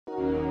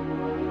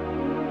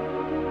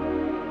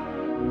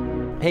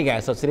Hey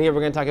guys, so today we're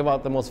going to talk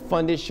about the most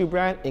funded shoe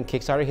brand in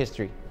Kickstarter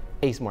history,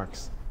 Ace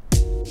Marks.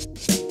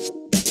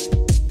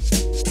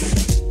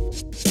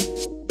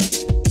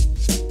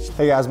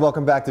 Hey guys,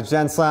 welcome back to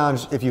Gents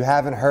Lounge. If you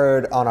haven't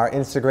heard on our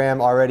Instagram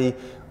already,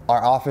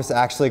 our office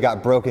actually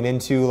got broken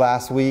into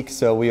last week,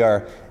 so we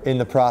are in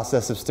the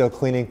process of still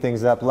cleaning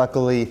things up.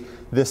 Luckily,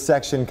 this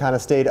section kind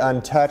of stayed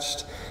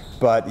untouched,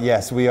 but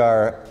yes, we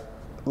are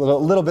a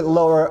little bit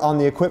lower on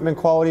the equipment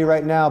quality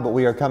right now, but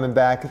we are coming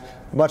back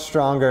much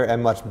stronger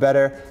and much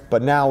better.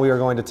 But now we are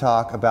going to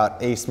talk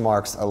about Ace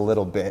Marks a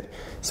little bit.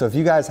 So if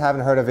you guys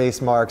haven't heard of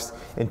Ace Marks,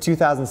 in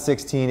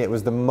 2016 it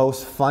was the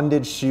most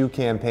funded shoe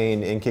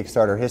campaign in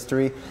Kickstarter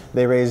history.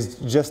 They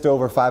raised just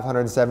over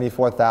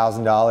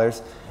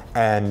 $574,000,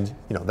 and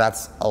you know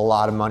that's a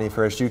lot of money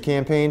for a shoe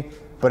campaign.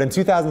 But in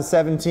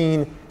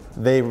 2017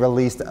 they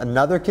released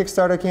another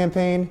Kickstarter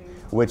campaign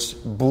which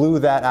blew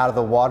that out of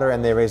the water,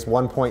 and they raised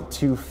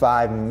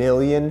 $1.25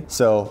 million.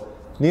 So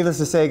needless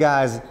to say,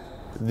 guys,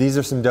 these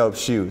are some dope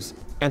shoes.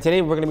 And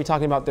today we're going to be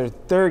talking about their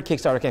third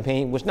Kickstarter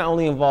campaign, which not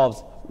only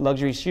involves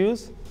luxury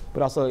shoes,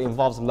 but also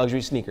involves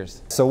luxury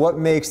sneakers. So what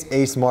makes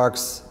Ace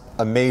Marks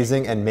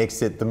amazing and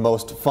makes it the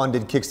most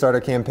funded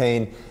Kickstarter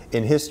campaign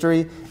in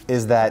history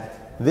is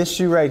that this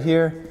shoe right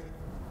here,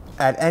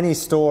 at any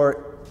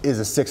store, is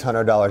a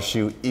 $600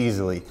 shoe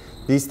easily.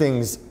 These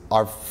things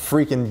are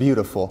freaking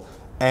beautiful.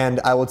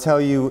 And I will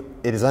tell you,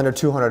 it is under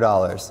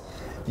 $200.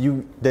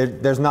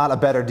 There's not a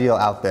better deal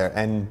out there.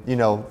 And you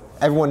know,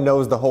 everyone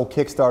knows the whole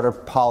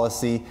Kickstarter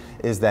policy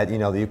is that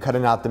you're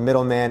cutting out the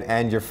middleman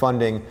and you're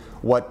funding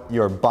what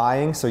you're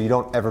buying, so you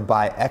don't ever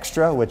buy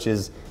extra, which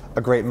is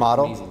a great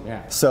model. Amazing,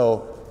 yeah.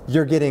 So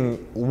you're getting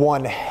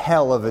one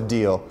hell of a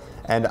deal.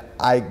 And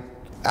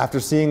after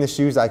seeing the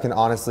shoes, I can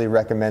honestly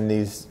recommend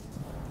these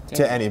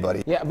to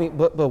anybody. Yeah, I mean,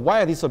 but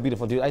why are these so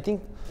beautiful, dude? I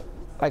think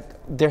like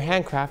they're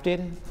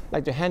handcrafted,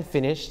 like they're hand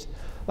finished,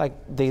 like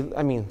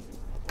I mean,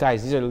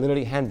 guys, these are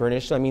literally hand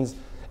burnished. So that means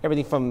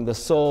everything from the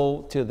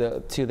sole to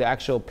the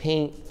actual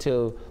paint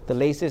to the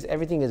laces,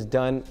 everything is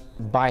done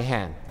by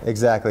hand.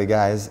 Exactly,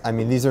 guys. I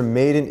mean, these are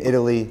made in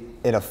Italy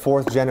in a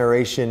 4th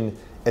generation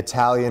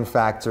Italian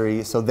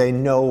factory, so they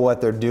know what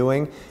they're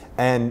doing.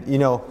 And you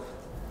know,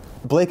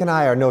 Blake and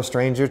I are no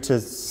stranger to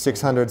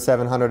 $600,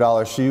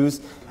 $700 shoes,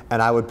 and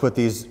I would put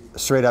these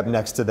straight up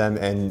next to them,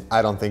 and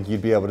I don't think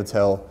you'd be able to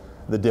tell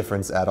the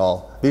difference at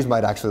all. These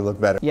might actually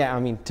look better. Yeah, I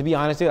mean, to be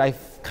honest, dude, I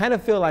kind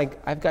of feel like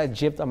I've got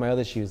gypped on my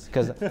other shoes,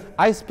 because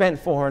I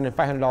spent $400 and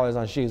 $500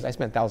 on shoes. I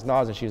spent $1,000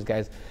 on shoes,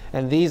 guys,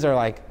 and these are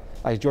like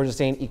George was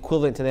saying,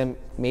 equivalent to them,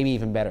 maybe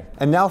even better.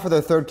 And now for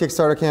their third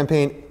Kickstarter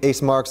campaign,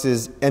 Ace Marks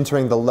is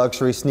entering the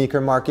luxury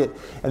sneaker market,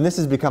 and this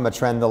has become a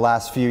trend the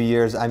last few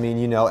years. I mean,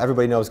 you know,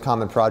 everybody knows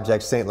Common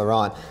Project, Saint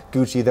Laurent,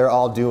 Gucci, they're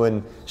all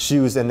doing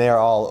shoes, and they are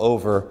all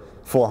over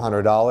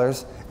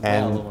 $400.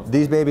 And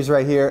these babies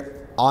right here,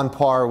 on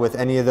par with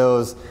any of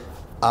those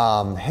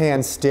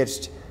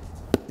hand-stitched,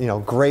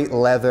 great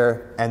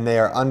leather, and they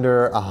are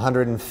under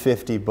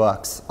 150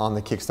 bucks on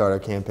the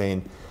Kickstarter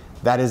campaign.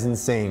 That is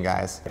insane,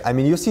 guys. I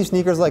mean, you'll see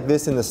sneakers like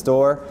this in the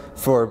store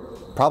for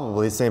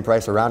probably the same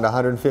price, around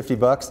 150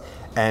 bucks,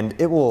 and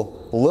it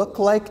will look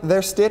like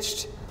they're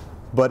stitched,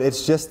 but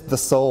it's just the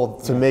sole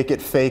to make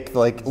it fake,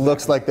 like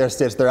looks like they're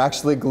stitched. They're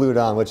actually glued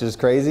on, which is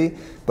crazy,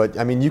 but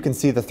I mean, you can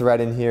see the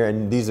thread in here,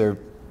 and these are,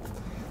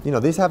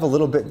 these have a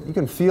little bit, you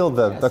can feel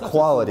the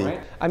quality. Cool,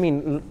 right? I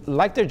mean,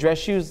 like their dress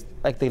shoes,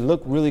 like they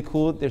look really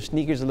cool. Their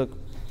sneakers look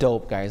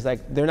dope, guys. Like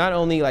they're not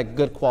only like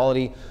good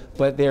quality,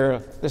 but they're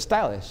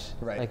stylish.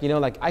 Right. Like,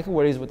 like I can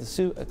wear these with the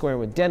suit, I can wear them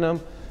with denim.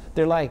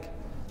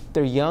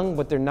 They're young,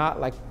 but they're not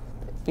like,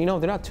 they're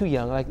not too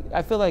young. Like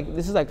I feel like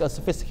this is like a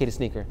sophisticated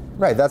sneaker.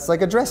 Right, that's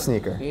like a dress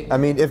sneaker. I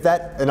mean, if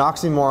that's an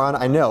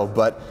oxymoron, I know,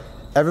 but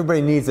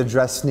everybody needs a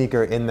dress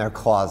sneaker in their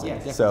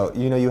closet. Yeah, so,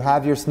 you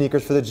have your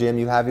sneakers for the gym,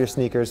 you have your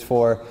sneakers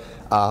for,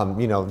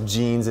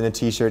 jeans and a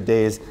t-shirt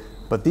days,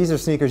 but these are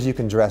sneakers you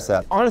can dress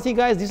up. Honestly,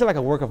 guys, these are like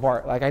a work of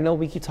art. Like I know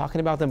we keep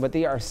talking about them, but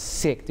they are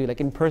sick, dude.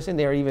 Like in person,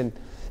 they are even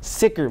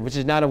sicker, which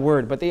is not a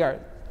word, but they are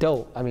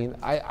dope. I mean,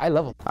 I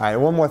love them. All right,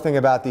 one more thing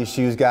about these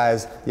shoes,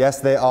 guys. Yes,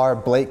 they are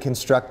Blake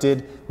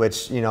constructed,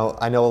 which,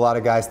 I know a lot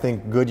of guys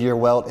think Goodyear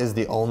welt is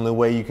the only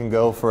way you can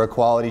go for a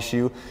quality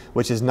shoe,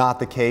 which is not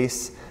the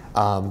case.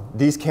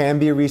 These can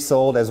be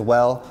resold as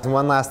well. And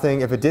one last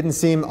thing, if it didn't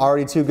seem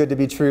already too good to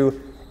be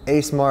true,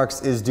 Ace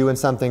Marks is doing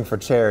something for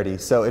charity.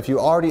 So if you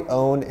already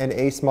own an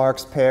Ace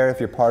Marks pair, if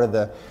you're part of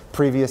the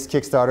previous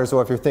Kickstarters,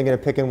 or if you're thinking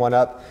of picking one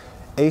up,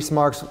 Ace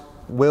Marks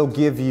will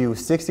give you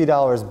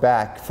 $60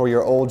 back for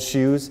your old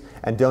shoes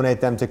and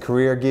donate them to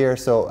Career Gear,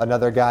 so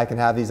another guy can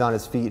have these on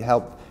his feet,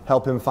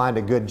 help him find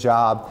a good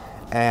job,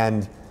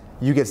 and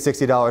you get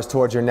 $60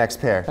 towards your next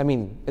pair. I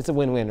mean, it's a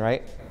win-win,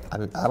 right? I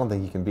don't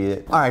think you can beat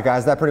it. All right,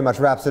 guys, that pretty much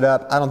wraps it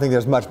up. I don't think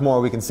there's much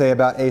more we can say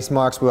about Ace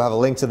Marks. We'll have a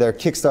link to their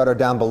Kickstarter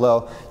down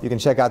below. You can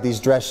check out these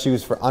dress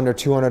shoes for under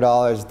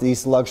 $200,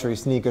 these luxury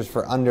sneakers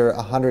for under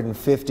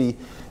 $150.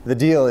 The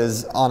deal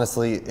is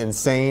honestly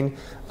insane.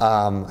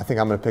 I think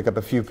I'm gonna pick up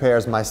a few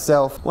pairs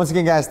myself. Once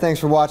again, guys, thanks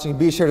for watching.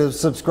 Be sure to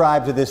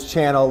subscribe to this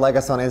channel, like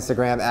us on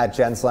Instagram at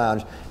Gents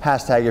Lounge,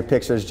 hashtag your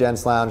pictures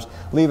Gents Lounge.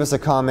 Leave us a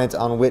comment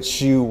on which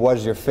shoe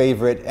was your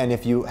favorite and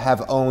if you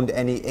have owned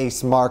any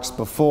Ace Marks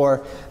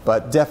before,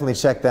 but definitely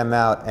check them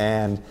out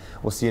and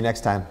we'll see you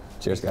next time.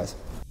 Cheers, guys.